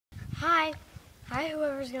Hi. Hi,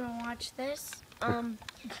 whoever's gonna watch this.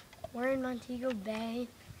 We're in Montego Bay,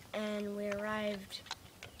 and we arrived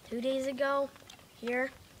 2 days ago here.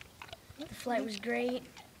 The flight was great,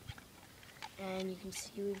 and you can see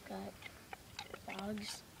we've got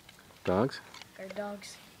dogs. Dogs? Guard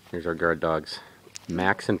dogs. Here's our guard dogs,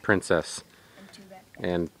 Max and Princess. And 2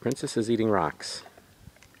 backpacks. And Princess is eating rocks.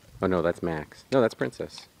 Oh no, that's Max. No, that's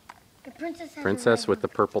Princess. The princess has Princess with the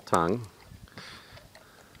purple tongue.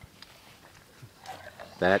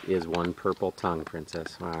 That is one purple tongue,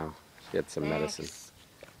 Princess. Wow, she had some medicine.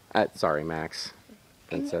 Sorry, Max.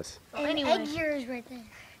 Princess. And Edgar is right there.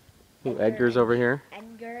 Ooh, Edgar's over here.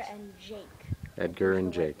 Edgar and Jake. Edgar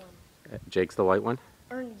and Jake. Jake's the white one?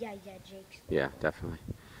 Yeah, Jake's. Yeah, definitely.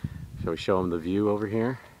 Shall we show them the view over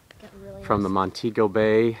here? Really From the Montego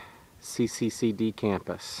Bay CCCD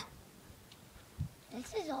campus.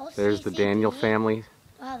 This is all There's the Daniel family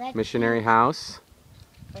that's missionary cute. house.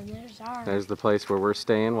 And there's ours. There's the place where we're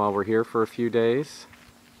staying while we're here for a few days.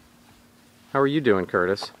 How are you doing,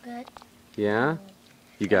 Curtis? Good. Yeah?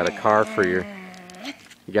 You got a car for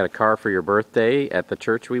your birthday at the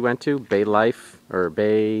church we went to, Bay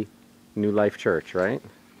New Life Church, right?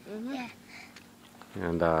 Mm-hmm. Yeah.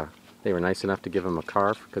 And they were nice enough to give him a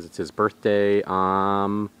car because it's his birthday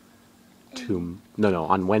on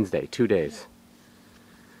Wednesday, 2 days.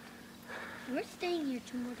 We're staying here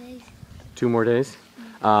 2 more days. 2 more days?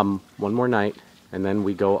 One more night, and then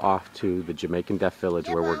we go off to the Jamaican Deaf Village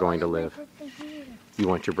where we're going to live. You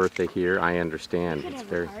want your birthday here? I understand. We could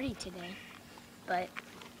have a party today, but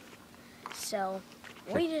so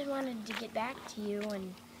we just wanted to get back to you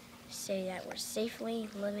and say that we're safely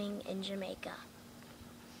living in Jamaica.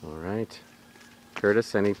 All right.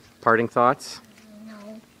 Curtis, any parting thoughts?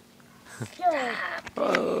 No.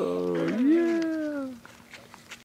 Oh, yeah.